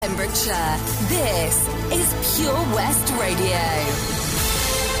Pembrokeshire, this is Pure West Radio.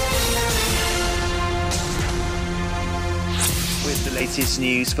 With the latest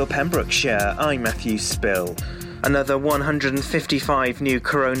news for Pembrokeshire, I'm Matthew Spill. Another 155 new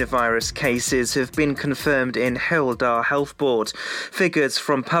coronavirus cases have been confirmed in Hywel Dda Health Board. Figures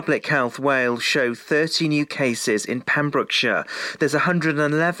from Public Health Wales show 30 new cases in Pembrokeshire. There's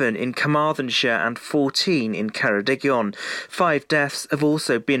 111 in Carmarthenshire and 14 in Ceredigion. 5 deaths have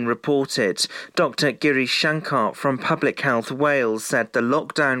also been reported. Dr Giri Shankar from Public Health Wales said the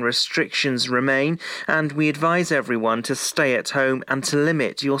lockdown restrictions remain and we advise everyone to stay at home and to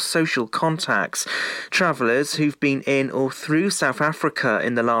limit your social contacts. Travellers who've been in or through South Africa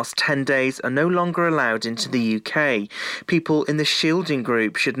in the last 10 days are no longer allowed into the UK. People in the shielding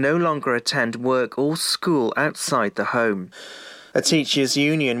group should no longer attend work or school outside the home. A teachers'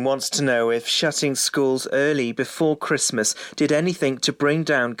 union wants to know if shutting schools early before Christmas did anything to bring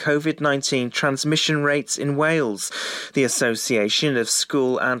down COVID-19 transmission rates in Wales. The Association of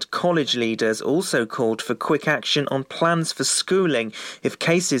School and College Leaders also called for quick action on plans for schooling if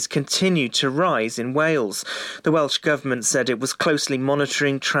cases continue to rise in Wales. The Welsh Government said it was closely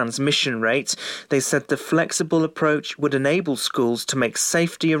monitoring transmission rates. They said the flexible approach would enable schools to make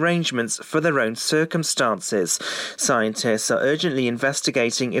safety arrangements for their own circumstances. Scientists are urgently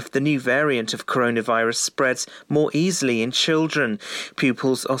investigating if the new variant of coronavirus spreads more easily in children.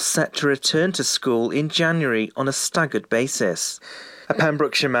 Pupils are set to return to school in January on a staggered basis. A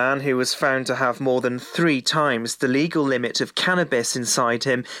Pembrokeshire man who was found to have more than 3 times the legal limit of cannabis inside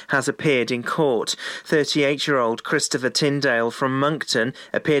him has appeared in court. 38-year-old Christopher Tyndale from Moncton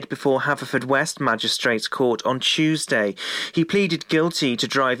appeared before Haverfordwest Magistrates Court on Tuesday. He pleaded guilty to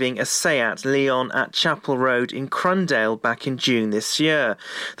driving a Seat Leon at Chapel Road in Crundale back in June this year.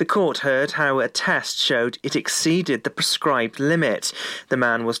 The court heard how a test showed it exceeded the prescribed limit. The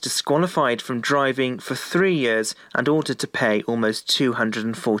man was disqualified from driving for 3 years and ordered to pay almost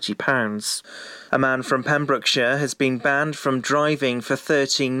 £240. A man from Pembrokeshire has been banned from driving for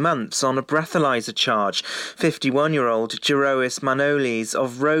 13 months on a breathalyser charge. 51-year-old Jerois Manolis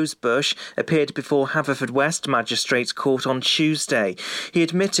of Rosebush appeared before Haverfordwest Magistrates Court on Tuesday. He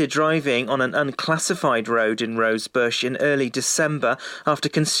admitted driving on an unclassified road in Rosebush in early December after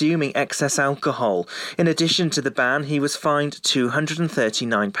consuming excess alcohol. In addition to the ban, he was fined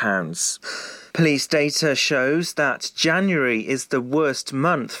 £239. Police data shows that January is the worst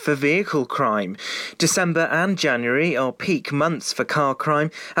month for vehicle crime. December and January are peak months for car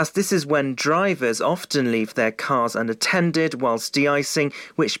crime, as this is when drivers often leave their cars unattended whilst de-icing,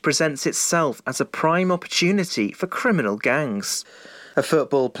 which presents itself as a prime opportunity for criminal gangs. A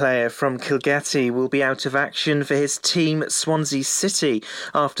football player from Kilgetty will be out of action for his team Swansea City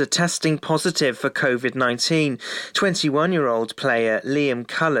after testing positive for COVID-19. 21-year-old player Liam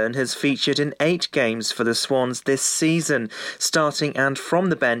Cullen has featured in 8 games for the Swans this season. Starting and from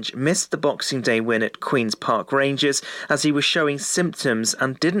the bench, missed the Boxing Day win at Queen's Park Rangers as he was showing symptoms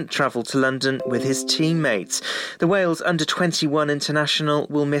and didn't travel to London with his teammates. The Wales under-21 international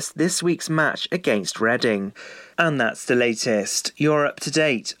will miss this week's match against Reading. And that's the latest. You're up to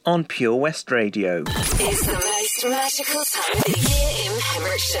date on Pure West Radio. It's the most magical time of the year in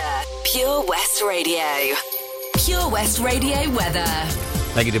Pembrokeshire. Pure West Radio. Pure West Radio weather.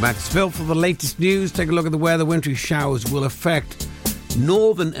 Thank you to Matt Spill for the latest news. Take a look at the weather. Wintry showers will affect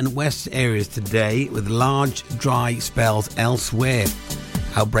northern and west areas today with large dry spells elsewhere.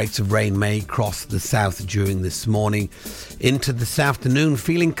 Outbreaks of rain may cross the south during this morning into this afternoon.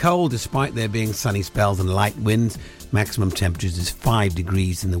 Feeling cold despite there being sunny spells and light winds. Maximum temperatures is 5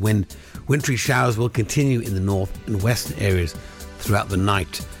 degrees in the wind. Wintry showers will continue in the north and west areas throughout the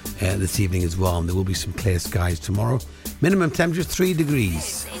night this evening as well. And there will be some clear skies tomorrow. Minimum temperature 3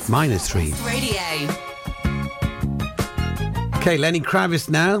 degrees, -3. Radio. Okay, Lenny Kravitz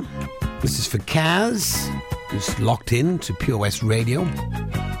now. This is for Kaz, who's locked in to Pure West Radio.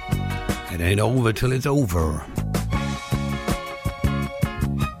 It ain't over till it's over.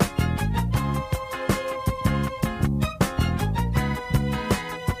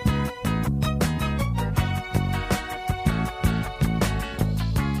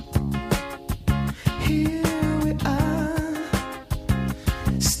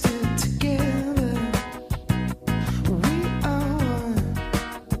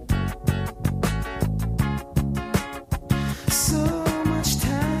 So much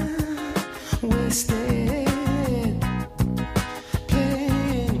time wasted.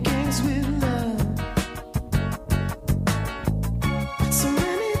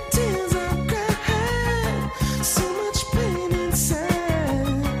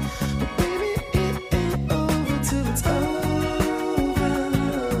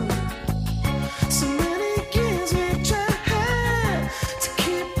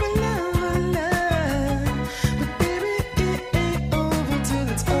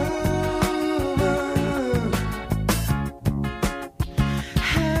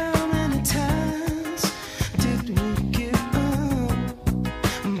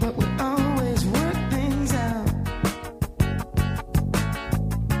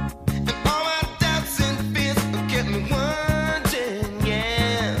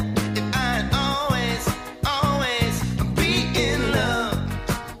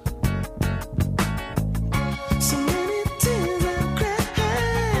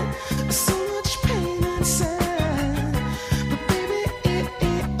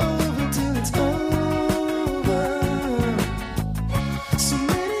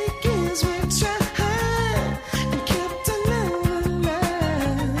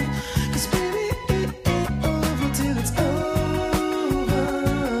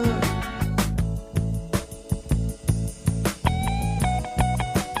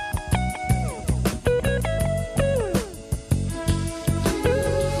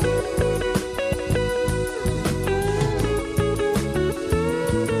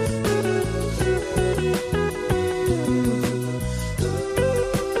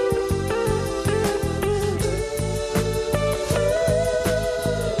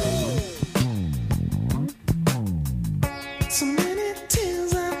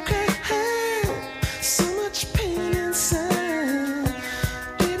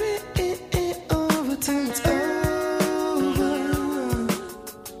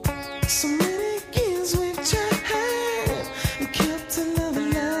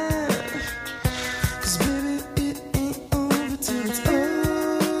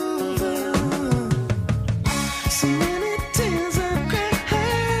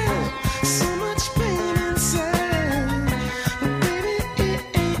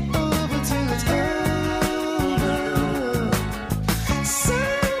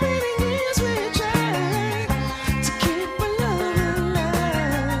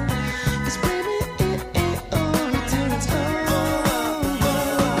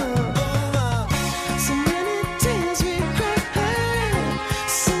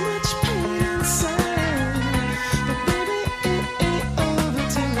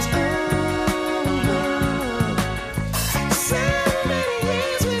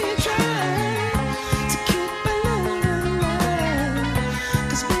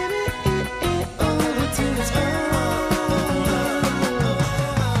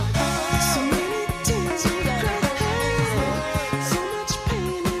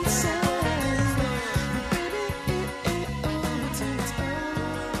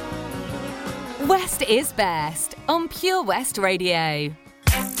 West is best on Pure West Radio.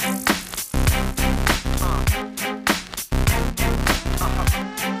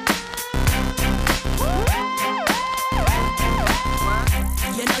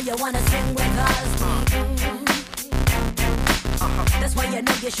 You know you wanna sing with us. That's why you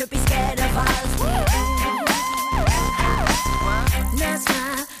know you should be scared of us. That's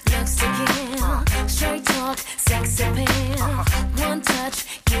my looks to kill. Straight talk, sex appeal. One touch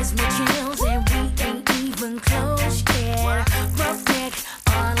gives me chills, and we ain't even close yet. Rough neck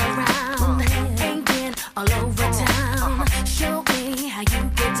all around, ain't been all over town. Show me how you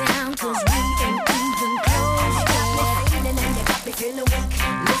get down, 'cause we ain't even close yet. And you got me feeling weak.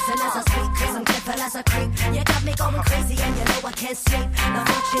 Listen as I speak, 'cause I'm careful as a creep. You got me going crazy, and you know I can't sleep. Now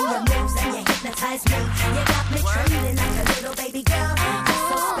watching your moves, and you hypnotize me. You got me trembling like a little baby girl. You're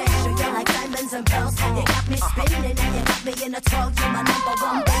so special, you're like diamonds and pearls. You got me spinning, and you got me in a twirl. You're my number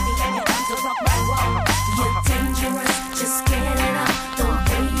one baby, and you're time to rock my world. You're dangerous, just get it up. The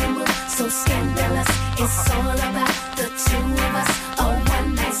way you move, so scandalous. It's all about the two of us. A one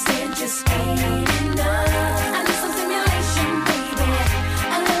night stand just ain't enough. I need some stimulation, baby.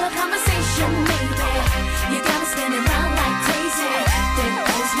 A little conversation, maybe. You got me spinning round like crazy. There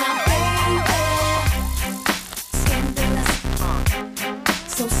goes my baby. Scandalous,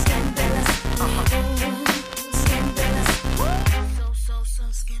 so scandalous. Scandalous, so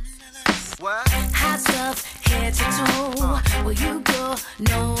scandalous. What? Hot stuff, head to toe. Where you go,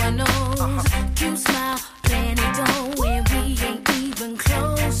 no one knows. Cute smile, plenty dough, and we ain't even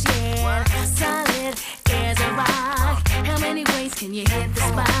close yet. Solid as a rock. How many ways can you hit the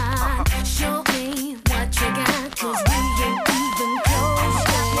spot? Show me what you got, 'cause we ain't even close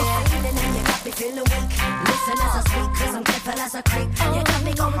yet. And you got me feeling weak. Listen as I speak, 'cause I'm careful as a creep. You got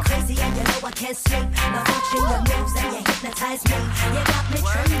me going crazy, and you know I can't sleep. Now watching your moves, and you hypnotize me. You got me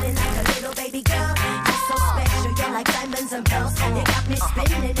trembling like a little baby girl. You're so special, you're like diamonds and pearls. You got me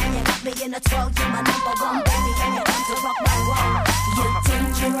spinning, and you got me in a twirl. You're my number one baby, and you're time to rock my world. You're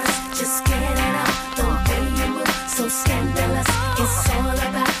dangerous, just get it up. The way you move, so scandalous. It's all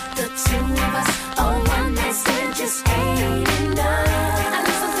about the two of us. A one night stand just ain't enough. I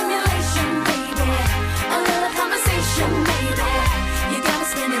need some stimulation, baby. A little conversation, maybe. You got me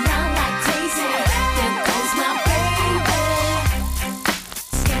spinning round like crazy. There goes my baby.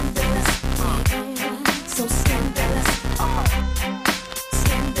 Scandalous, so scandalous.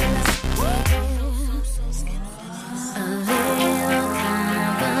 Scandalous, so scandalous. A little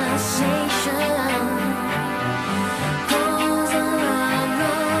conversation goes a long,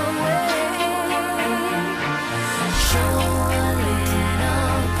 long way. Show a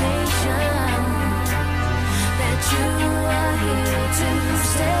little patience that you are here to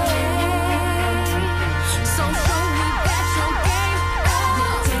stay. So show me that your game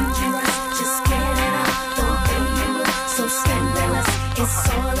you're dangerous, just get it up. The way you move, so scandalous. It's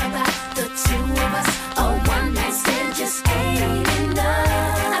all about the two of us. A one night stand just ain't enough.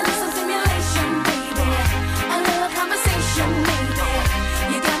 I need some stimulation, baby. A little conversation, maybe.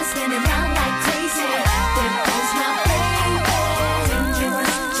 You got me spinning round like crazy. There goes my baby.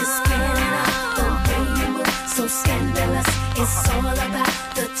 Dangerous, just get it up. The way you move, so scandalous. It's all about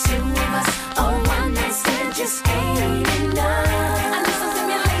the two of us. A one night stand just ain't enough. I need some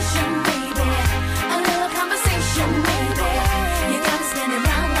stimulation, baby. A little conversation, maybe. You got me spinning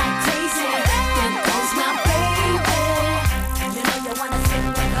round like crazy. There goes my baby. You know you wanna sing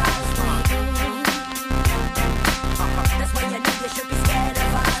with us, baby. That's why you know you should be scared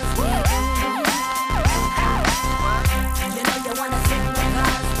of us, baby. You know you wanna sing with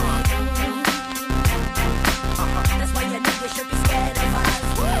us, baby. That's why you know you should be scared of us,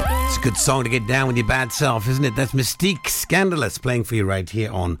 baby. It's a good song to get down with your bad self, isn't it? That's Mystique, Scandalous, playing for you right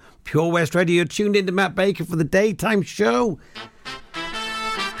here on Pure West Radio. You're tuned into Matt Baker for the daytime show.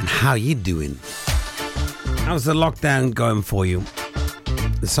 And how you doing? How's the lockdown going for you?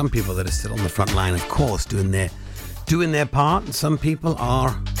 There's some people that are still on the front line, of course, doing their part. And some people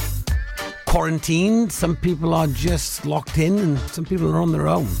are quarantined. Some people are just locked in, and some people are on their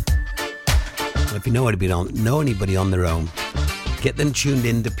own. Well, if you know anybody on their own, get them tuned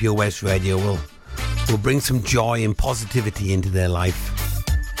in to Pure West Radio. We'll bring some joy and positivity into their life.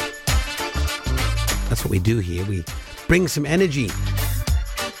 That's what we do here. We bring some energy.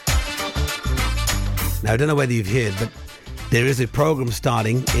 Now, I don't know whether you've heard, but there is a program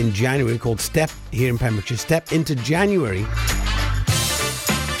starting in January called Step here in Pembrokeshire. Step into January.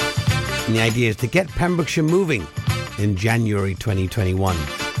 And the idea is to get Pembrokeshire moving in January 2021.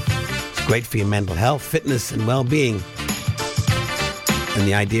 It's great for your mental health, fitness and well-being. And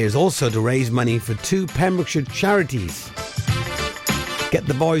the idea is also to raise money for 2 Pembrokeshire charities. Get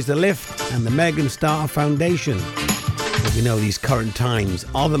the Boys the Lift and the Megan Starr Foundation. But we know these current times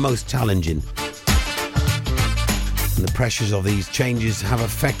are the most challenging. And the pressures of these changes have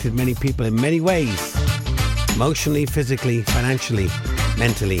affected many people in many ways. Emotionally, physically, financially,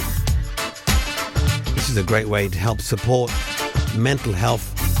 mentally. This is a great way to help support mental health,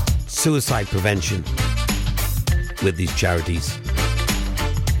 suicide prevention with these charities.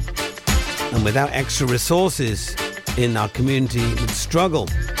 And without extra resources in our community, it would struggle.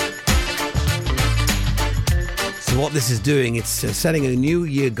 So what this is doing, it's setting a new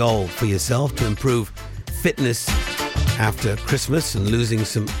year goal for yourself to improve fitness after Christmas and losing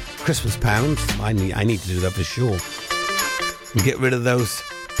some Christmas pounds. I need to do that for sure. And get rid of those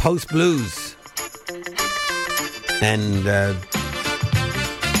post blues. And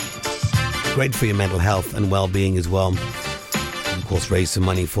great for your mental health and well-being as well. And of course, raise some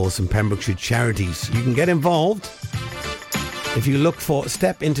money for some Pembrokeshire charities. You can get involved if you look for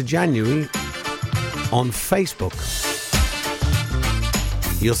Step Into January on Facebook.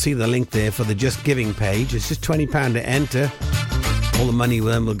 You'll see the link there for the Just Giving page. It's just £20 to enter. All the money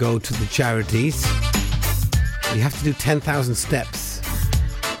then will go to the charities. You have to do 10,000 steps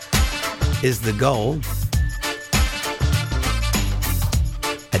is the goal.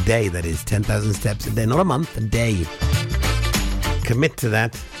 A day, that is. 10,000 steps a day. Not a month, a day. Commit to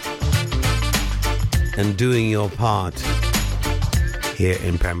that and doing your part here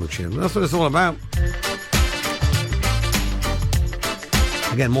in Pembrokeshire. That's what it's all about.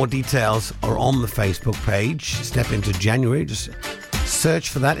 Again, more details are on the Facebook page. Step Into January. Just search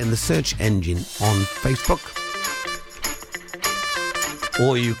for that in the search engine on Facebook.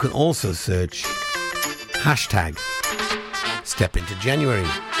 Or you can also search hashtag Step Into January.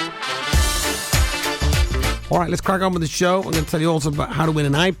 All right, let's crack on with the show. I'm going to tell you also about how to win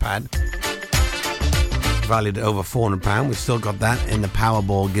an iPad valued at over £400. We've still got that in the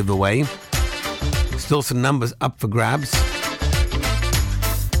Powerball giveaway. Still some numbers up for grabs.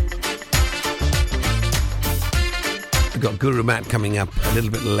 We've got Guru Matt coming up a little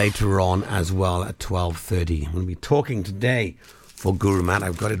bit later on as well at 12:30. I'm going to be talking today for Guru Matt.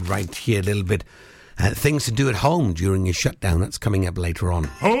 I've got it right here a little bit. Things to do at home during your shutdown. That's coming up later on.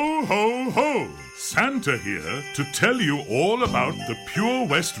 Ho, ho, ho! Santa here to tell you all about the Pure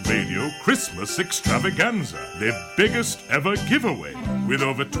West Radio Christmas Extravaganza, their biggest ever giveaway, with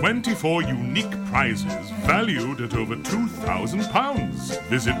over 24 unique prizes valued at over £2,000.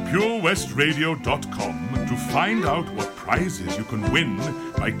 Visit purewestradio.com to find out what prizes you can win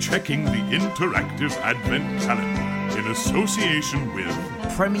by checking the interactive Advent calendar in association with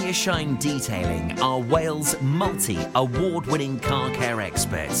Premier Shine Detailing are Wales' multi-award-winning car care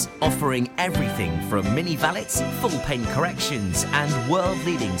experts, offering everything from mini valets, full paint corrections and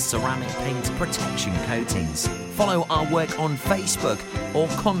world-leading ceramic paint protection coatings. Follow our work on Facebook or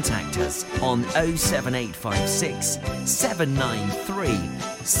contact us on 07856 793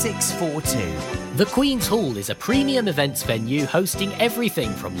 642. The Queen's Hall is a premium events venue hosting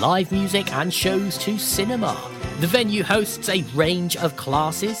everything from live music and shows to cinema. The venue hosts a range of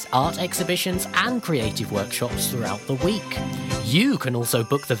classes, art exhibitions and creative workshops throughout the week. You can also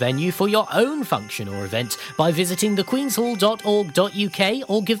book the venue for your own function or event by visiting thequeenshall.org.uk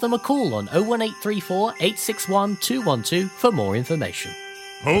or give them a call on 01834 861 212 for more information.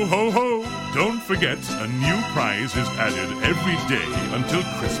 Ho, ho, ho! Don't forget, a new prize is added every day until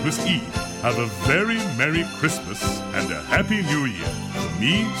Christmas Eve. Have a very Merry Christmas and a Happy New Year from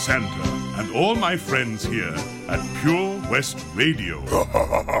me, Santa, and all my friends here at Pure West Radio.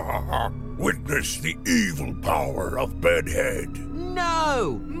 Witness the evil power of Bedhead.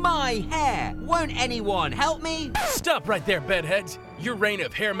 No! My hair! Won't anyone help me? Stop right there, Bedhead. Your reign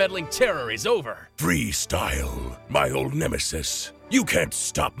of hair-meddling terror is over. Freestyle, my old nemesis. You can't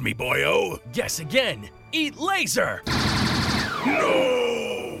stop me, boyo. Guess again. Eat laser!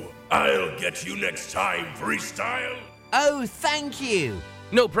 No! I'll get you next time, Freestyle. Oh, thank you.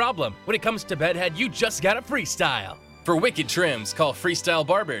 No problem. When it comes to Bedhead, you just gotta freestyle. For wicked trims, call Freestyle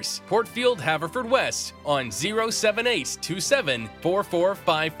Barbers, Portfield, Haverfordwest, on 07827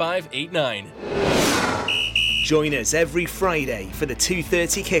 445589. Join us every Friday for the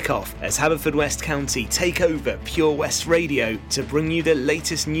 2:30 kickoff as Haverfordwest County take over Pure West Radio to bring you the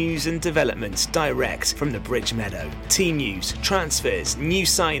latest news and developments direct from the Bridge Meadow. Team news, transfers, new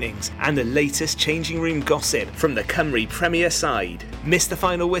signings and the latest changing room gossip from the Cymru Premier side. Miss the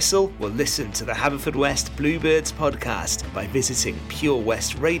final whistle? Well, listen to the Haverfordwest Bluebirds podcast by visiting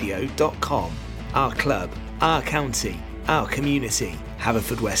purewestradio.com. Our club, our county, our community.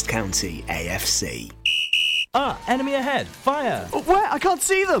 Haverfordwest County AFC. Enemy ahead. Fire. Oh, where? I can't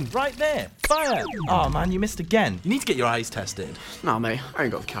see them. Right there. Fire. Oh, man, you missed again. You need to get your eyes tested. Nah, mate, I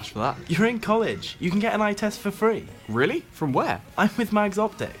ain't got the cash for that. You're in college. You can get an eye test for free. Really? From where? I'm with Mags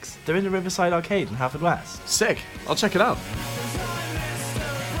Optics. They're in the Riverside Arcade in Haverfordwest. Sick. I'll check it out.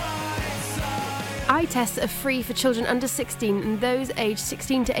 Eye tests are free for children under 16 and those aged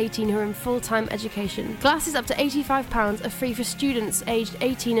 16 to 18 who are in full-time education. Glasses up to £85 are free for students aged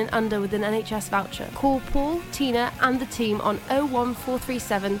 18 and under with an NHS voucher. Call Paul, Tina and the team on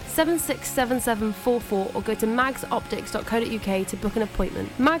 01437 767744 or go to magsoptics.co.uk to book an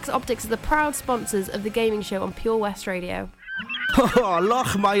appointment. Mags Optics are the proud sponsors of the gaming show on Pure West Radio. Oh,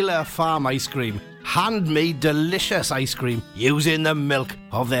 Lochmeyler Farm Ice Cream. Handmade delicious ice cream using the milk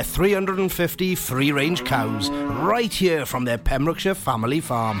of their 350 free-range cows right here from their Pembrokeshire family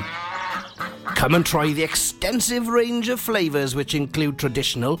farm. Come and try the extensive range of flavours which include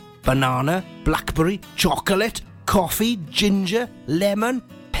traditional banana, blackberry, chocolate, coffee, ginger, lemon,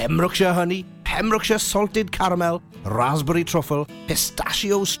 Pembrokeshire honey, Pembrokeshire salted caramel, raspberry truffle,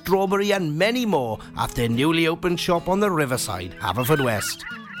 pistachio, strawberry and many more at their newly opened shop on the Riverside, Haverfordwest.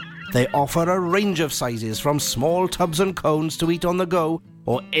 They offer a range of sizes from small tubs and cones to eat on the go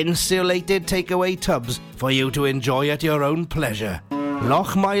or insulated takeaway tubs for you to enjoy at your own pleasure.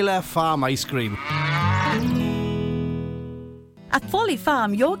 Lochmeyler Farm Ice Cream. At Folly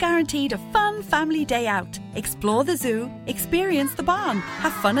Farm, you're guaranteed a fun family day out. Explore the zoo, experience the barn,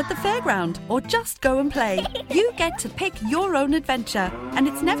 have fun at the fairground, or just go and play. You get to pick your own adventure, and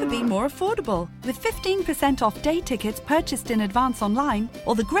it's never been more affordable. With 15% off day tickets purchased in advance online,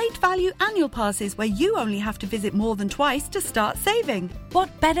 or the great value annual passes where you only have to visit more than twice to start saving.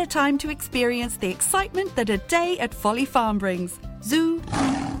 What better time to experience the excitement that a day at Folly Farm brings? Zoo,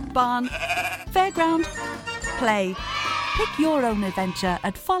 barn, fairground, play. Pick your own adventure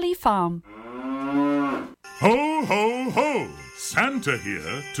at Folly Farm. Ho, ho, ho! Santa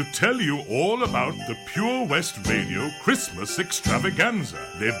here to tell you all about the Pure West Radio Christmas Extravaganza,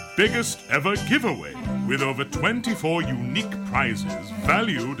 their biggest ever giveaway, with over 24 unique prizes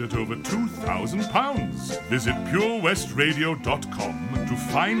valued at over £2,000. Visit purewestradio.com to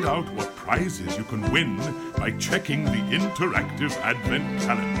find out what prizes you can win by checking the interactive advent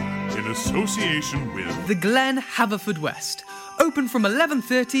calendar in association with The Glen, Haverfordwest. Open from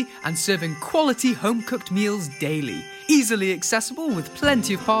 11:30 and serving quality home-cooked meals daily. Easily accessible with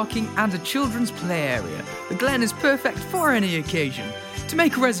plenty of parking and a children's play area. The Glen is perfect for any occasion. To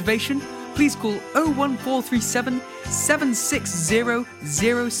make a reservation, please call 01437 760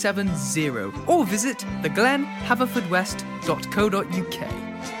 070 or visit theglenhaverfordwest.co.uk.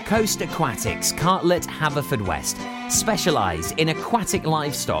 Coast Aquatics, Cartlet, Haverfordwest, specialise in aquatic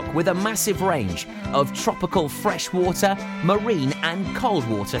livestock with a massive range of tropical freshwater, marine and cold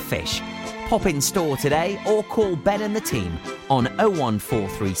water fish. Pop in store today or call Ben and the team on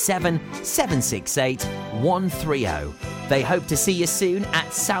 01437 768 130. They hope to see you soon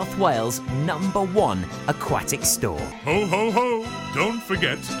at South Wales' #1 aquatic store. Ho, ho, ho! Don't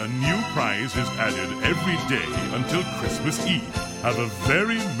forget, a new prize is added every day until Christmas Eve. Have a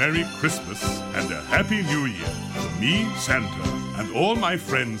very Merry Christmas and a Happy New Year from me, Santa, and all my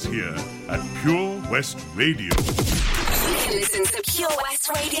friends here at Pure West Radio. You can listen to Pure West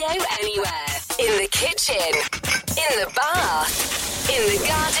Radio anywhere. In the kitchen, in the bath, in the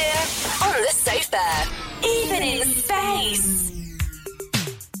garden, on the sofa, even in space.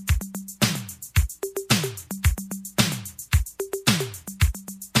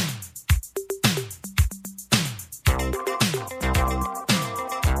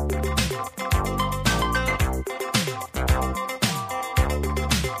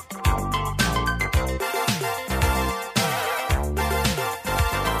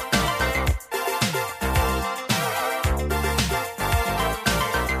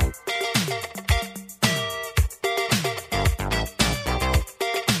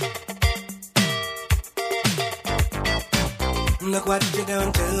 Look what you're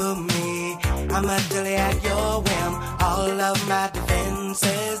doing to me. I'm utterly at your whim. All of my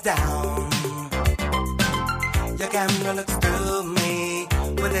defenses down. Your camera looks through me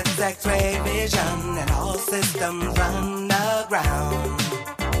with its X-ray vision, and all systems run aground.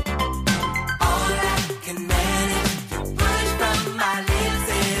 All I can manage to push from my lips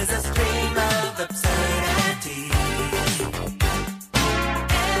is a stream of absurdity.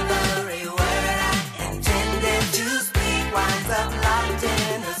 Every word I intended to speak winds up locked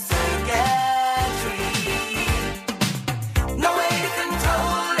in a circuitry. No way to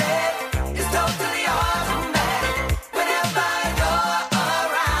control it. It's totally automatic. Whenever you're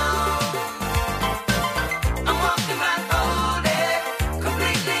around, I'm walking blindfolded,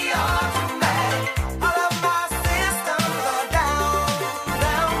 completely automatic. All of my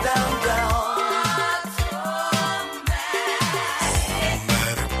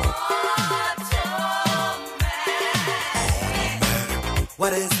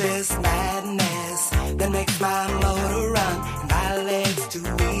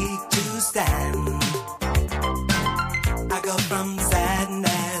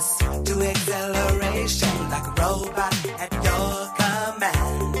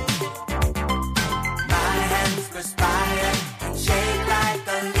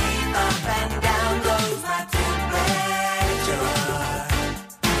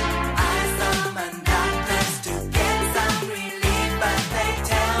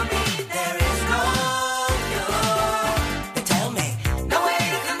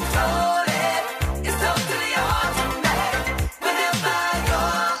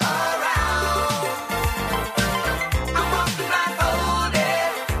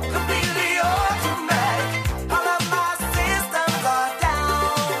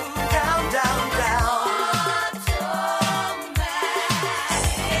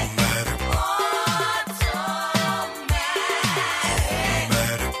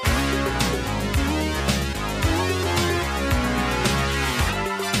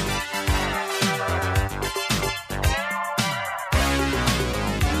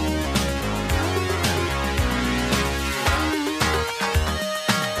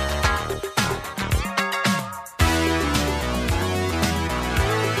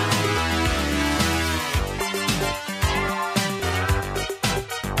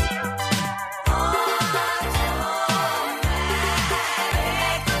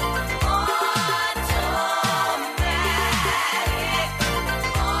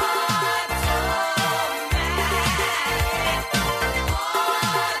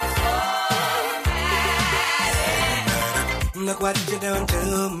what you're doing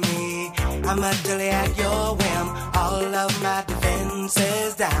to me. I'm utterly at your whim. All of my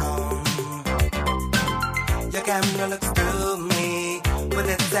defenses down. Your camera looks through me with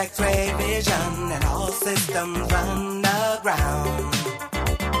its X-ray vision, and all systems run aground.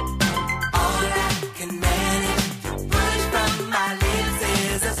 All I can manage to push from my lips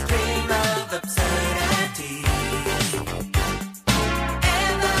is a stream of absurdities.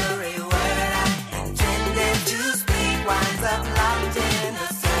 Every word I intended to speak winds up locked in the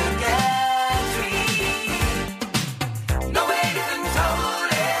circuitry. No way to control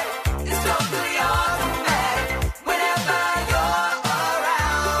it. It's totally automatic whenever you're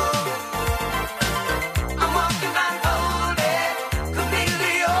around. I'm walking blindfolded,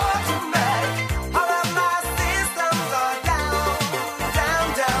 completely automatic. All of my systems are down, down,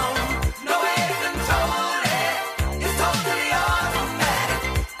 down. No way to control it. It's totally automatic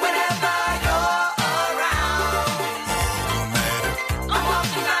whenever you're around. I'm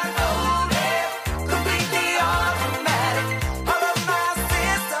walking blindfolded, completely automatic. All of my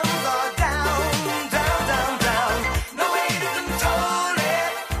systems are down, down, down, down. No way to control it.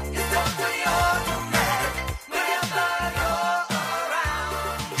 It's totally automatic whenever you're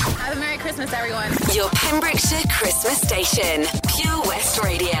around. Have a Merry Christmas, everyone. Your Pembrokeshire Christmas station, Pure West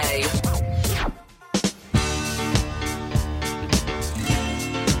Radio.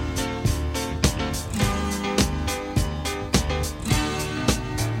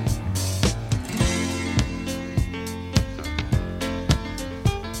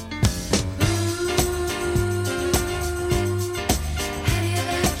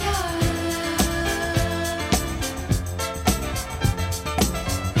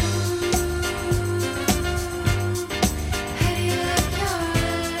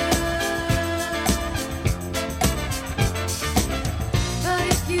 But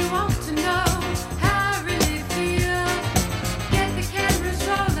if you want to know how I really feel, get the cameras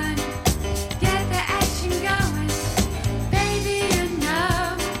rolling, get the action going. Baby, you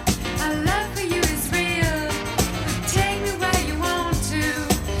know our love for you is real. Take me where you want to,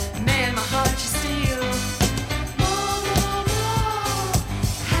 man, my heart you steal. More, more, more.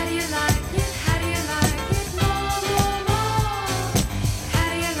 How do you like it? How do you like it? More, more, more. How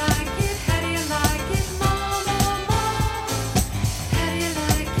do you like it? How do you like it? More, more, more. How do you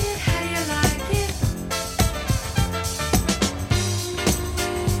like it? How do you like it?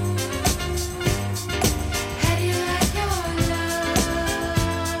 How do you like your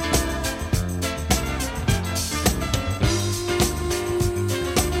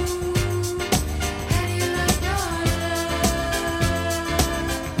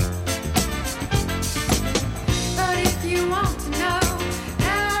But if you want to know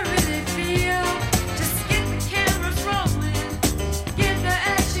how I really feel, just get the cameras rolling, get the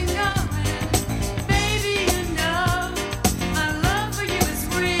action going. Baby, you know my love for you is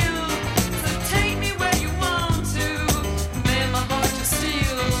real. So take me where you want to, man, my heart you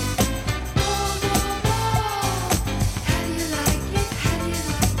steal. More, more, more. How do you like it? How do you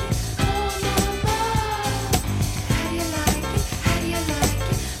like it? More, more, more. How do you like it? How do you like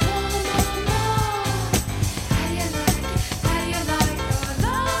it? More, more, more. How do you like it? How do you like your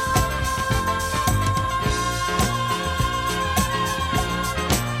love?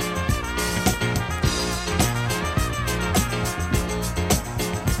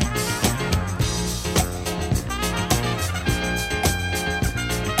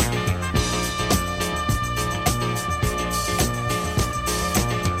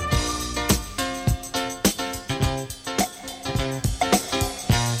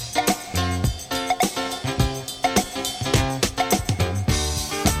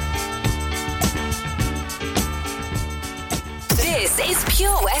 This is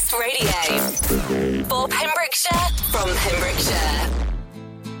Pure West Radio. For Pembrokeshire, from Pembrokeshire.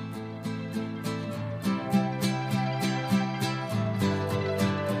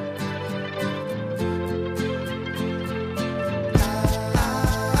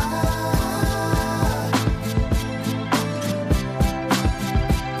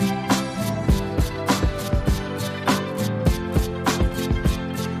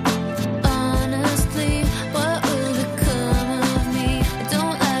 Honestly, what will become of me? I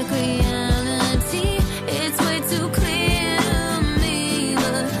don't like reality. It's way too clear to me.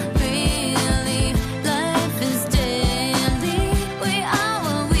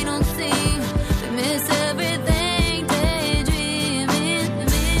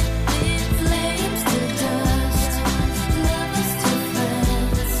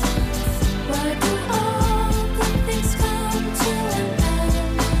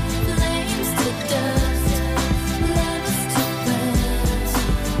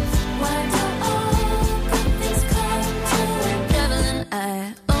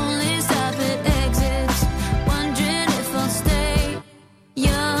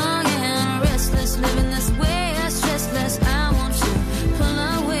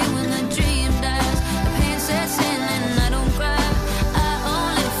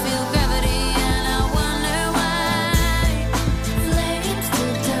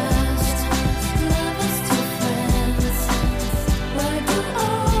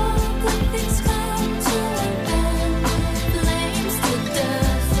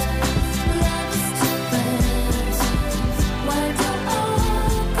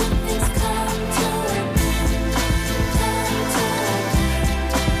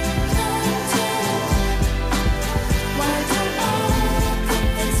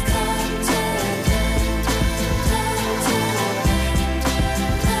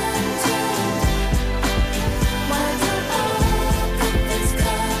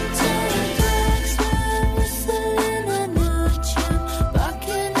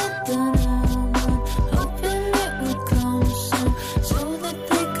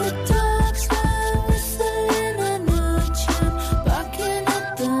 they could talk slow, whistling a new tune, barking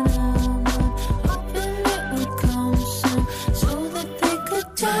at the new moon, hoping it would come soon, so that they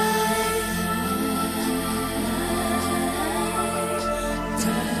could die.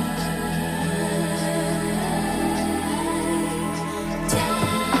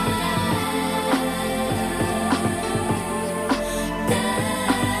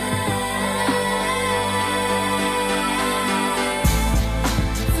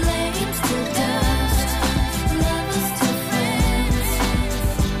 Flames to dust, lovers to friends.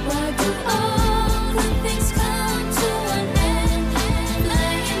 Why do all good things come to an end?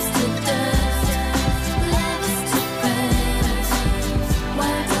 Flames to dust, lovers to friends.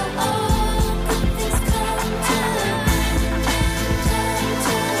 Why do all good things come to an end?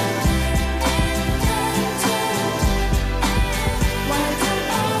 Why do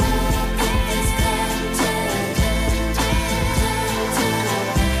all good things come to an end?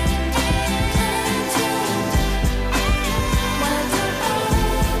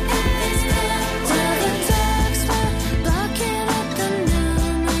 Barking at the new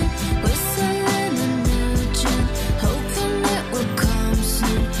moon, whistling a new tune, hoping it would come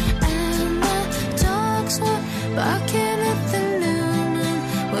soon. And the dogs were barking at the new moon,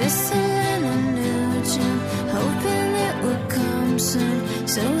 whistling a new tune, hoping it would come soon,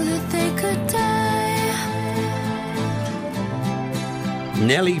 so that they could die.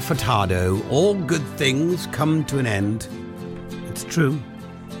 Nelly Furtado, all good things come to an end. It's true.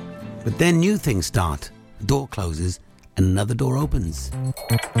 But then new things start. A door closes and another door opens.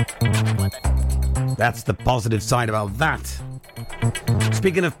 That's the positive side about that.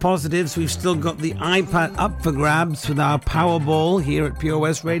 Speaking of positives, we've still got the iPad up for grabs with our Powerball here at Pure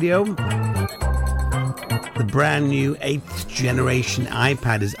West Radio. The brand new 8th generation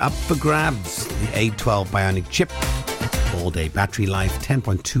iPad is up for grabs. The A12 Bionic chip, all-day battery life,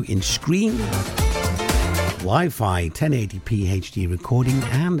 10.2-inch screen, Wi-Fi, 1080p HD recording,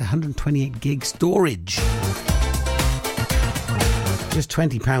 and 128 gig storage. Just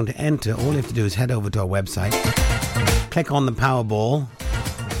 £20 to enter. All you have to do is head over to our website, click on the Powerball,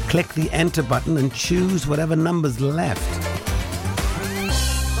 click the enter button, and choose whatever number's left.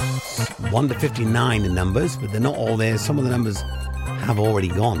 1 to 59 in numbers, but they're not all there. Some of the numbers have already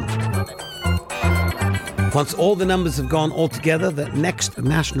gone. Once all the numbers have gone all together, the next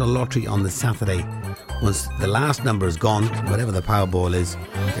National Lottery on the Saturday, once the last number is gone, whatever the Powerball is,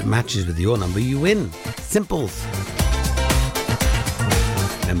 if it matches with your number, you win. Simples.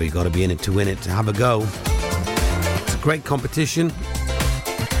 Remember, you've got to be in it to win it, to have a go. It's a great competition,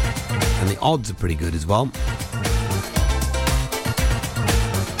 and the odds are pretty good as well.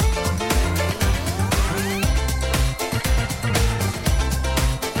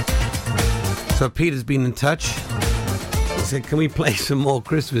 So Peter's been in touch. He said, can we play some more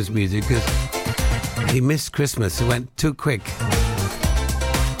Christmas music? Because he missed Christmas. It went too quick.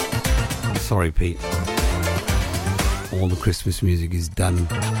 I'm sorry, Pete. All the Christmas music is done.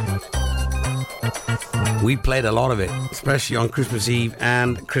 We played a lot of it, especially on Christmas Eve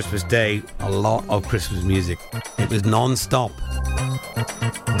and Christmas Day. A lot of Christmas music. It was non-stop.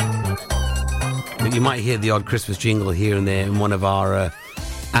 But you might hear the odd Christmas jingle here and there in one of our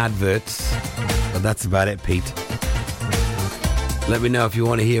adverts. But that's about it, Pete. Let me know if you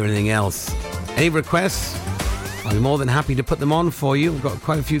want to hear anything else. Any requests? I'll be more than happy to put them on for you. We've got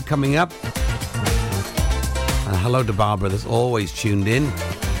quite a few coming up. Hello to Barbara, that's always tuned in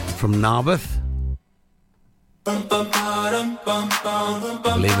from Narberth.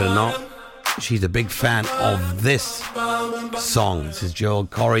 Believe it or not, she's a big fan of this song. This is Joel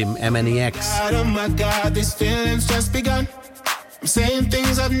Corey, MNEX. Oh my God, these feelings just begun. I'm saying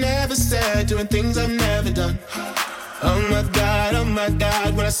things I've never said, doing things I've never done. Oh my God,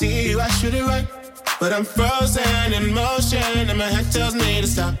 when I see you I should it right. But I'm frozen in motion and my head tells me to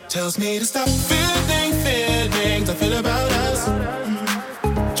stop. Tells me to stop. Feelings I feel about us.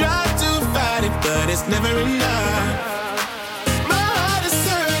 Try to fight it but it's never enough. My heart is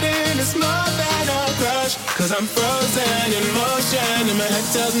hurting, it's more than a crush. Cause I'm frozen in motion and my head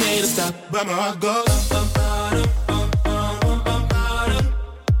tells me to stop. But my heart goes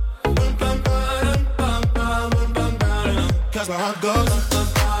cause my heart goes.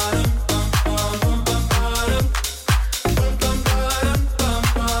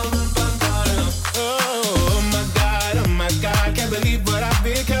 Oh my God, can't believe what I've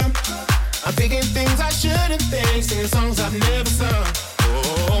become. I'm thinking things I shouldn't think, singing songs I've never sung.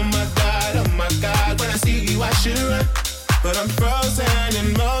 Oh my God, when I see you I should run. But I'm frozen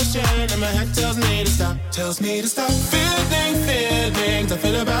in motion and my head tells me to stop. Tells me to stop. Feelings I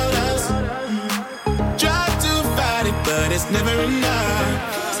feel about us. Try to fight it but it's never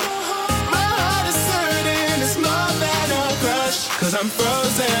enough. My heart is hurting, it's more than a crush. Cause I'm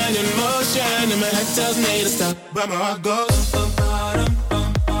frozen in motion and my head tells me to stop, but my heart goes.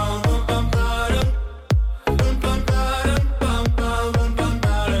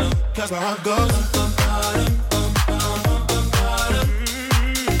 Cause my heart goes.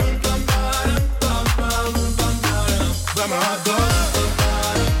 But my heart goes.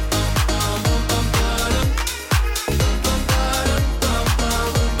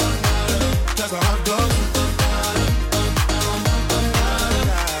 Cause my heart goes.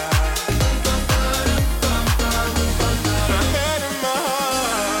 My head and my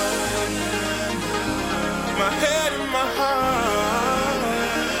heart. My head and my heart.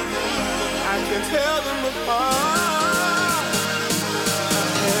 I can tell them apart.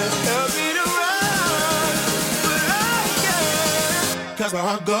 Can't help me to run, but I can't. Cause my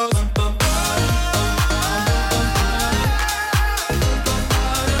heart goes.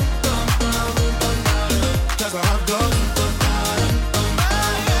 Cause my heart goes.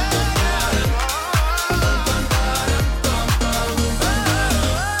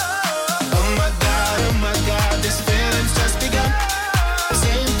 Oh my God, this feeling's just begun.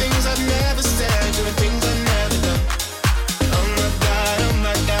 Saying things I've never said, doing things I've never done. Oh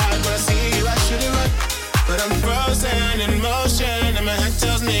my God, when I see you I should have run. But I'm frozen in motion and my head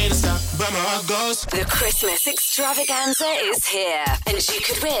tells me to stop, but my heart goes. The Christmas extravaganza is here, and you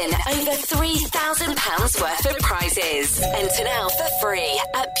could win over £3,000 worth of prizes. Enter now for free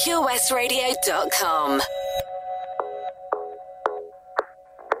at purewestradio.com.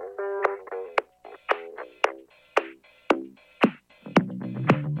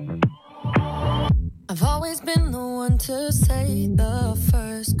 I've always been the one to say the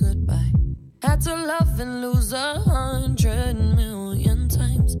first goodbye. Had to love and lose 100 million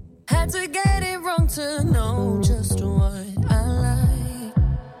times. Had to get it wrong to know just what I like.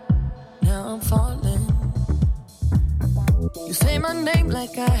 Now I'm falling. You say my name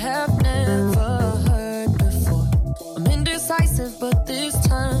like I have never heard before. I'm indecisive, but this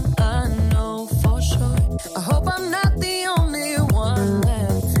time I know for sure. I hope I'm not the only one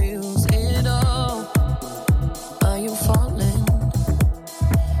that feels it all. Are you falling?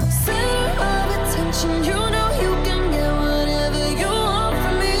 Center of attention, you know you can get whatever you want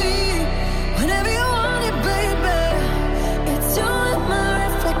from me. Whenever you want it, baby. It's you and my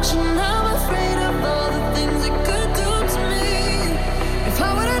reflection. I'm afraid of all the things it could do to me. If I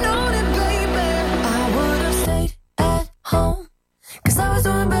would've known it, baby, I would've stayed at home. Cause I was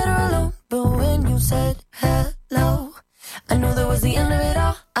doing better alone. But when you said hello, I knew that was the end of it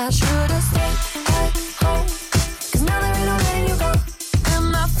all. I should've stayed at home. Cause now there ain't no letting you go.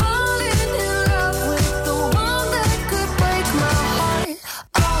 Am I falling in love with the one that could break my heart?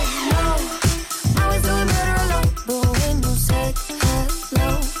 Oh no, I was doing better alone. But when you said hello,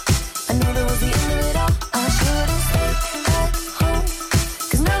 I knew that was the end of it all. I should've stayed at home.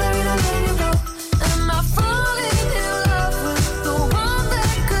 Cause now there ain't no letting you go. Am I falling in love with the one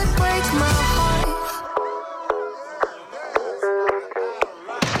that could break my heart?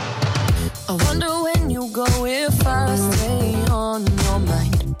 I wonder when you go if I stay on your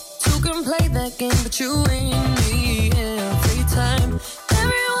mind. Two can play that game, but you win me every time.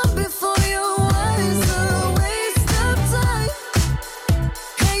 Everyone before you was a waste of time.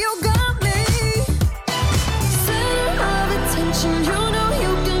 Hey, you got me. Center of attention, you know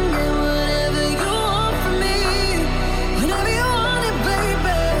you can get whatever you want from me. Whenever you want it,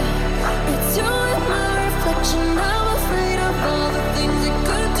 baby. It's you and my reflection. I'm afraid of all the things it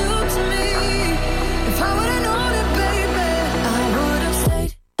could do to me. If I would've known it, baby, I would've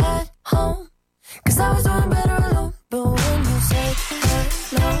stayed at home. Cause I was doing better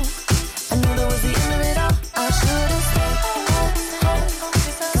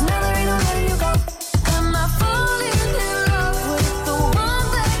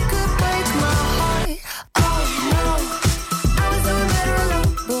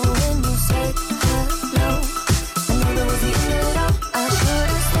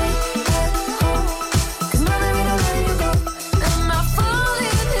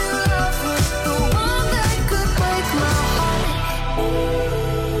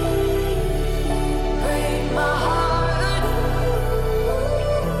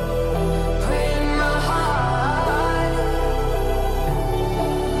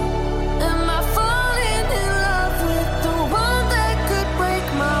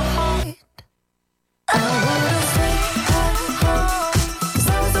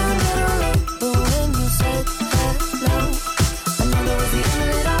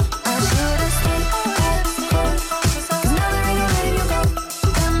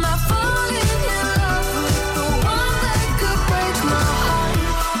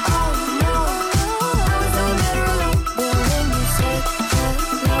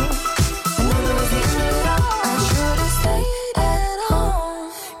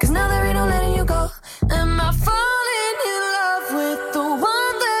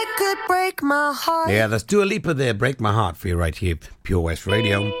it break my heart? Yeah, that's Dua Lipa there, Break My Heart, for you right here, Pure West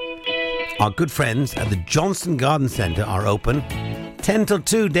Radio. Our good friends at the Johnston Garden Centre are open 10 till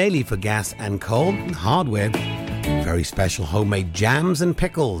 2 daily for gas and coal and hardware. Very special homemade jams and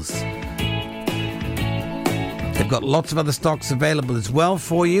pickles. They've got lots of other stocks available as well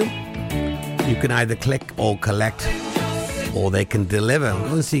for you. You can either click or collect, or they can deliver.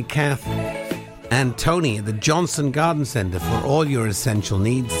 Go and see Kath and Tony at the Johnston Garden Centre for all your essential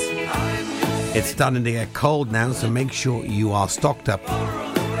needs. It's starting to get cold now, so make sure you are stocked up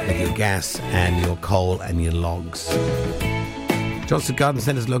with your gas and your coal and your logs. Johnston Garden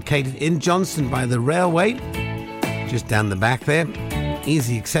Centre is located in Johnston by the railway, just down the back there.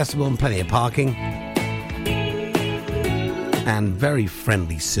 Easy accessible and plenty of parking. And very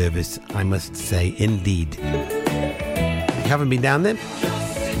friendly service, I must say, indeed. If you haven't been down there,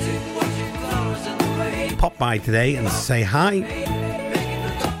 pop by today and say hi.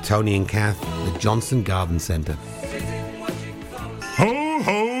 Tony and Kath, the Johnston Garden Centre. Ho,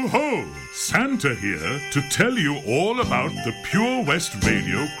 ho, ho! Santa here to tell you all about the Pure West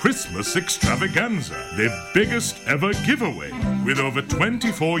Radio Christmas Extravaganza, their biggest ever giveaway, with over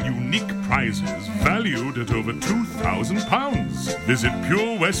 24 unique prizes valued at over £2,000. Visit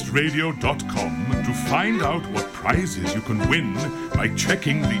purewestradio.com to find out what prizes you can win by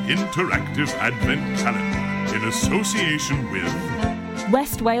checking the interactive Advent calendar in association with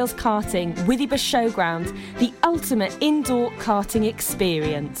West Wales Karting, Withybush Showground, the ultimate indoor karting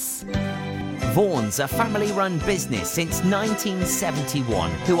experience. Vaughan's, a family-run business since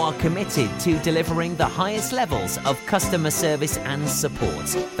 1971, who are committed to delivering the highest levels of customer service and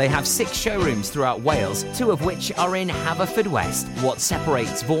support. They have 6 showrooms throughout Wales, 2 of which are in Haverfordwest. What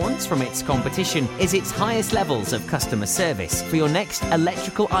separates Vaughan's from its competition is its highest levels of customer service. For your next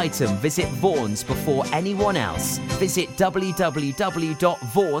electrical item, visit Vaughan's before anyone else. Visit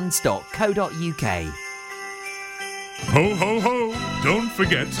www.vaughans.co.uk. Ho, ho, ho! Don't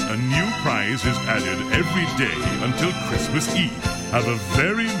forget, a new prize is added every day until Christmas Eve. Have a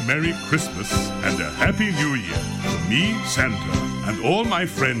very Merry Christmas and a Happy New Year from me, Santa, and all my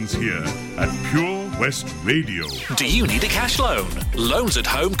friends here at Pure West Radio. Do you need a cash loan? Loans at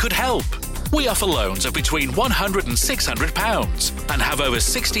Home could help. We offer loans of between £100 and £600 and have over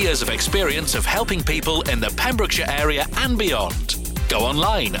 60 years of experience of helping people in the Pembrokeshire area and beyond. Go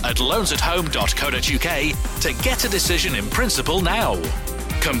online at loansathome.co.uk to get a decision in principle now.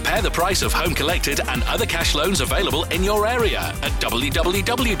 Compare the price of home collected and other cash loans available in your area at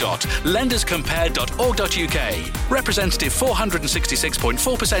www.lenderscompare.org.uk. Representative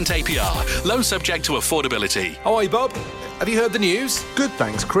 466.4% APR. Loan subject to affordability. Hi, Bob. Have you heard the news? Good,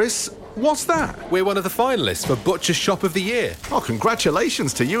 thanks, Chris. What's that? We're one of the finalists for Butcher's Shop of the Year. Oh,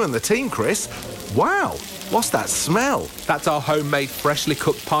 congratulations to you and the team, Chris. Wow, what's that smell? That's our homemade freshly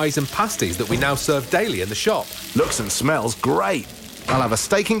cooked pies and pasties that we now serve daily in the shop. Looks and smells great. I'll have a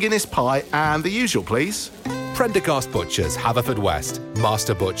steak and Guinness pie and the usual, please. Prendergast Butchers, Haverfordwest.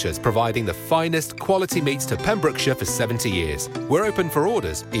 Master Butchers, providing the finest quality meats to Pembrokeshire for 70 years. We're open for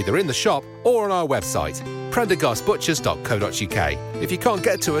orders, either in the shop or on our website, prendergastbutchers.co.uk. If you can't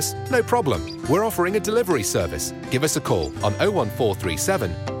get to us, no problem. We're offering a delivery service. Give us a call on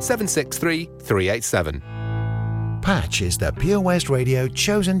 01437 763 387. Patch is the Pure West Radio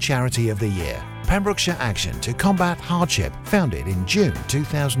chosen charity of the year. Pembrokeshire Action to Combat Hardship, founded in June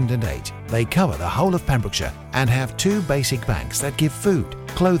 2008. They cover the whole of Pembrokeshire and have 2 basic banks that give food,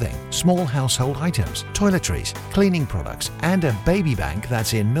 clothing, small household items, toiletries, cleaning products, and a baby bank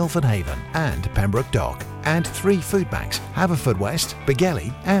that's in Milford Haven and Pembroke Dock, and 3 food banks, Haverfordwest,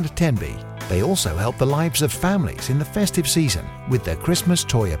 Begelly and Tenby. They also help the lives of families in the festive season with their Christmas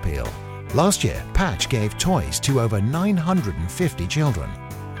toy appeal. Last year, Patch gave toys to over 950 children.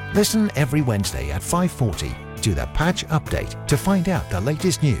 Listen every Wednesday at 5:40 to the Patch Update to find out the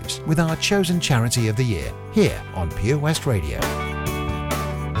latest news with our chosen charity of the year here on Pure West Radio.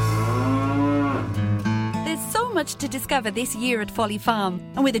 There's so much to discover this year at Folly Farm,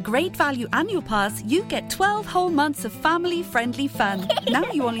 and with a great value annual pass, you get 12 whole months of family-friendly fun. Now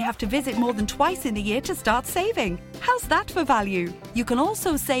you only have to visit more than twice in the year to start saving. How's that for value? You can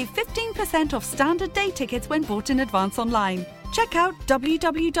also save 15% off standard day tickets when bought in advance online. Check out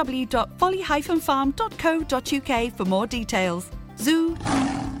www.folly-farm.co.uk for more details. Zoo,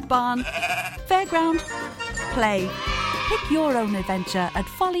 barn, fairground, play. Pick your own adventure at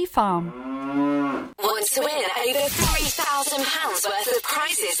Folly Farm. Want to win over £3,000 worth of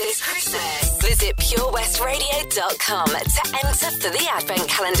prizes this Christmas? Visit purewestradio.com to enter for the Advent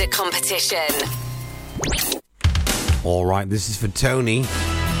Calendar competition. All right, this is for Tony,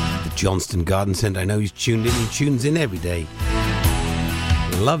 the Johnston Garden Centre. I know he's tuned in. He tunes in every day.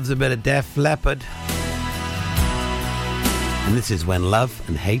 loves a bit of Def Leppard. And this is When Love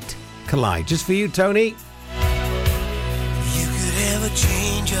and Hate Collide. Just for you, Tony. You could ever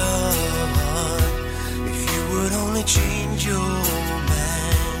change your heart if you would only change your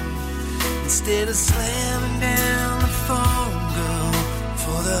mind. Instead of slamming down the phone, girl,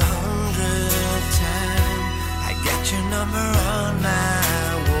 for the 100th time. I got your number on my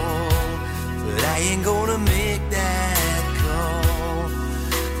wall, but I ain't gonna make that call.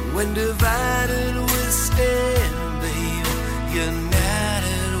 When divided we stand, baby,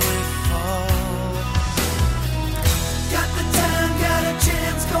 united we fall. Got the time, got a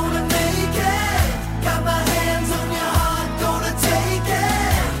chance, gonna make it. Got my hands on your heart, gonna take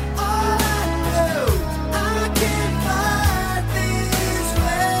it. All I know, I can't fight this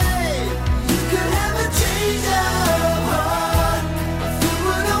way. You could have a change of heart if you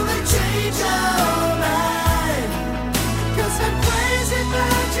would only change your mind. 'Cause I'm crazy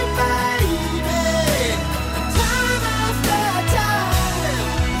about you, baby. Time after time.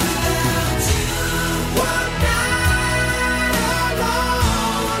 Without you, one night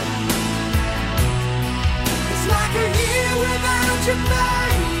alone. It's like a year without you,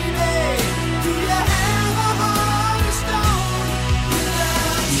 baby. Do you have a heart of stone?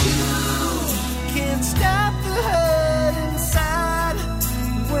 Without you, can't stop the hurt inside.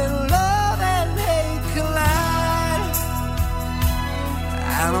 When love and hate collide,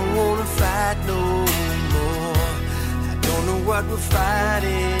 I don't wanna fight no more. I don't know what we're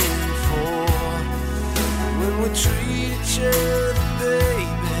fighting for. When we treat each other,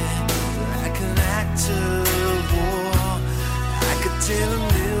 baby, like an act of war. I could tell a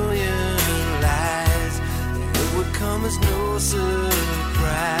million lies, and it would come as no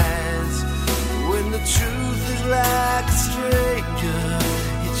surprise. When the truth is like a stranger,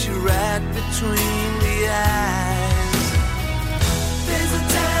 hits you right between the eyes. There's a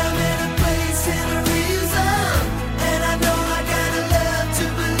time and a place and a reason, and I know I gotta love to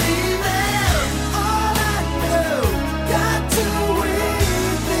believe in. All I know, got to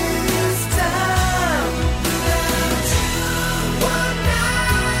win this time. Without you, one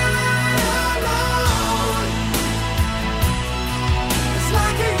night alone. It's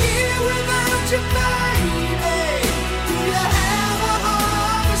like a year without you, baby. Do you have a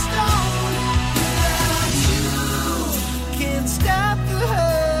heart of stone? Without you, can't stop the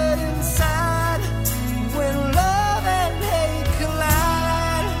hurt inside. When love and hate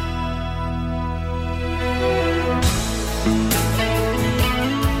collide.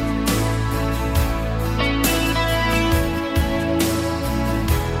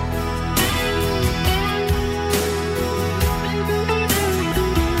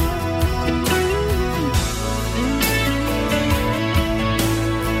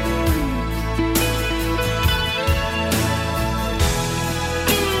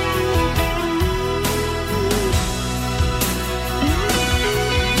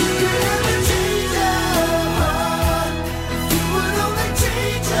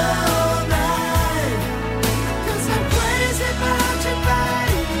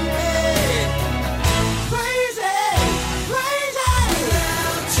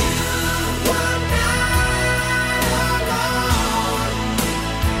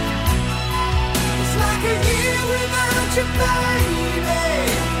 You, baby,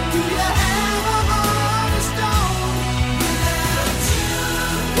 do you have a heart of stone? Without you,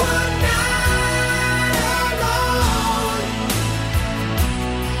 one night alone.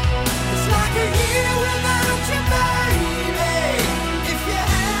 It's like a year without you, baby. If you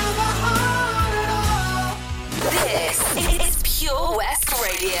have a heart at all. This is Pure West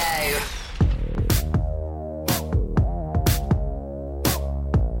Radio.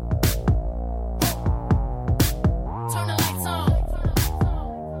 Turn the lights on.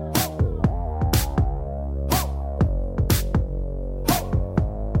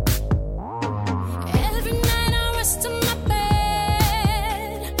 Every night I rest in my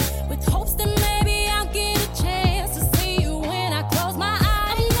bed with hopes that maybe I'll get a chance to see you when I close my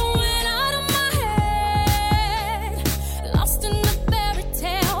eyes. I'm going out of my head, lost in the fairy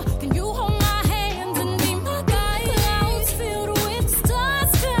tale. Can you hold my hand and be my guide? Clouds filled with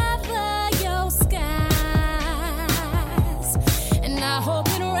stars cover your skies, and I hope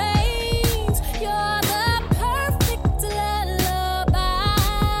it rains. You're the perfect lullaby.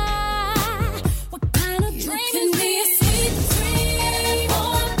 What kind of dream can be a sweet dream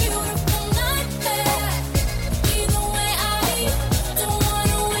or a beautiful nightmare? Either way, I don't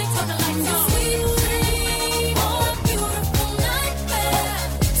wanna wake up like a sweet dream or a beautiful nightmare.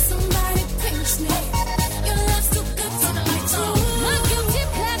 Somebody pinch me. Your love's too good to the lights on. My guilty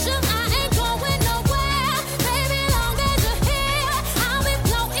pleasure, I ain't going nowhere. Baby, long as you're here, I'll be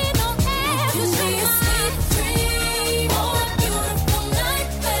blown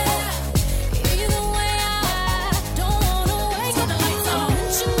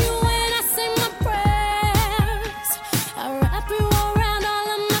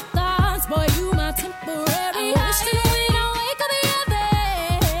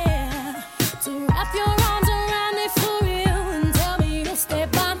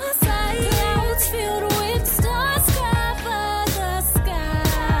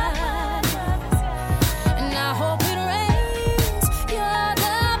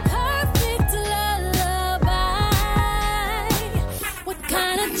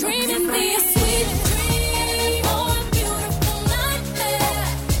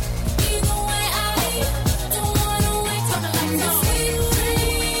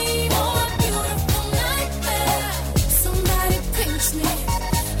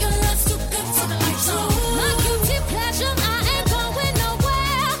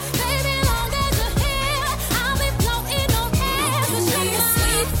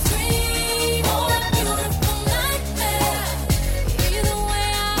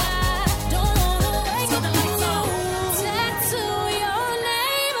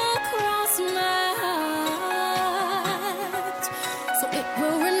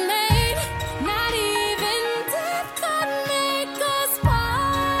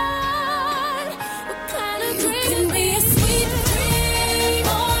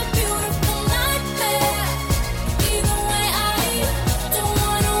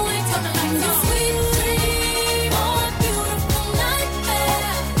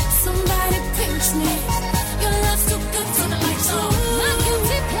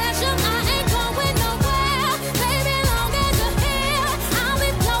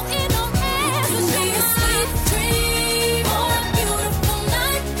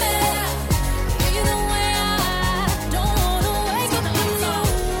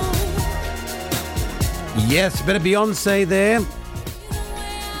Yes, a bit of Beyonce there.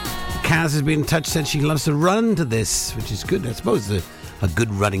 Kaz has been in touch, said she loves to run to this, which is good. I suppose it's a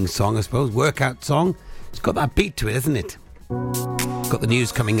good running song, I suppose. Workout song. It's got that beat to it, isn't it? Got the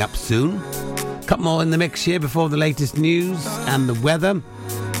news coming up soon. A couple more in the mix here before the latest news and the weather.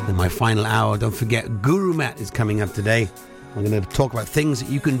 In my final hour, don't forget, Guru Mat is coming up today. I'm going to talk about things that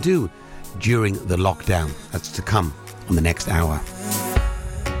you can do during the lockdown. That's to come on the next hour.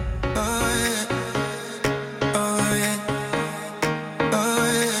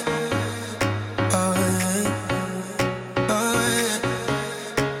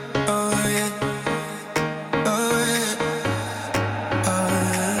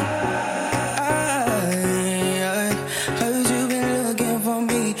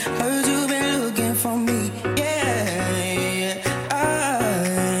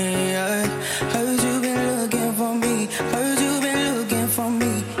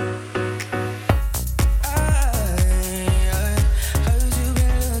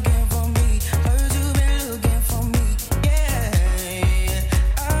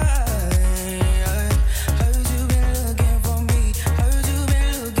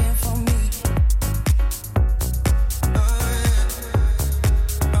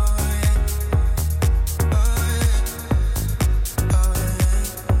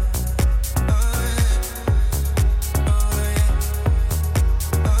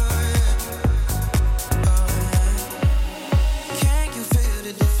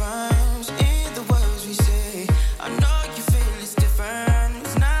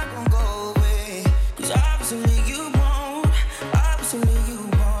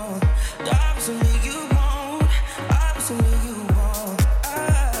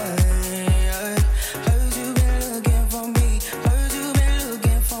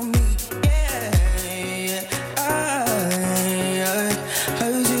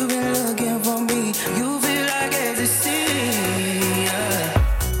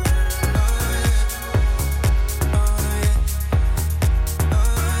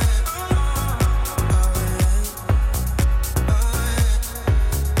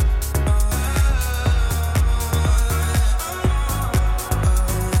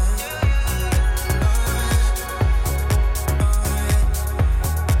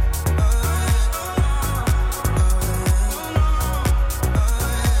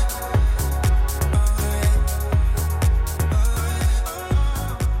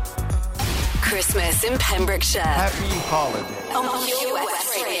 Christmas in Pembrokeshire. Happy holiday. On Pure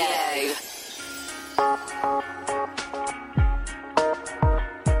West Radio.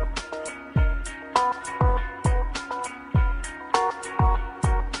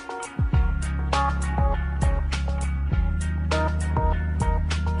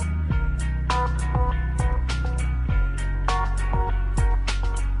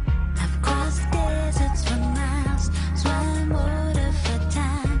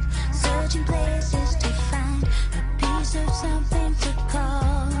 Places to find a piece of something to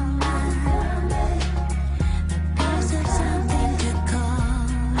call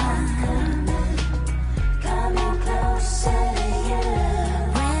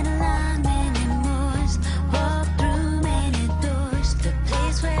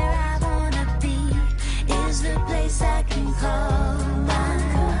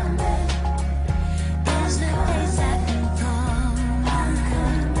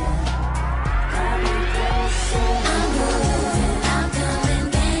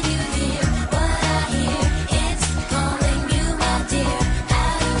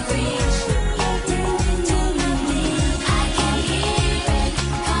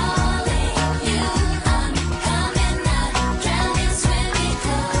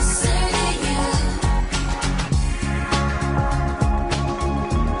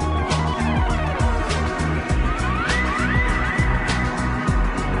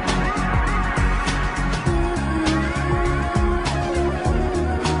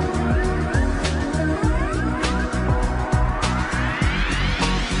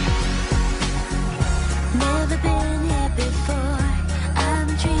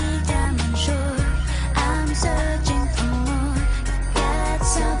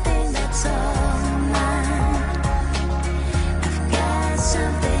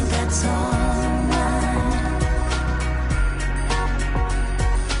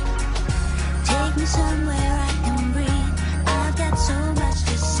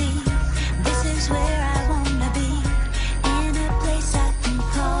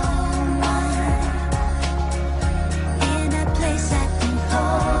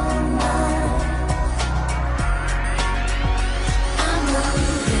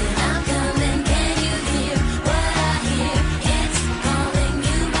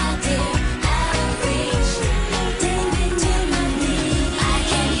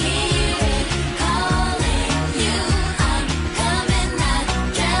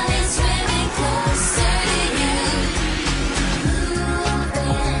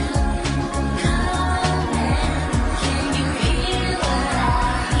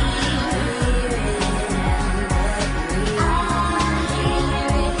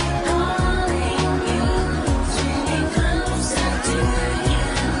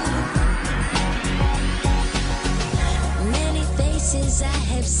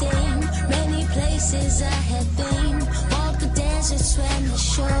places I have been. Walk the desert, swam the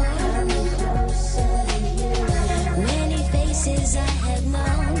shore.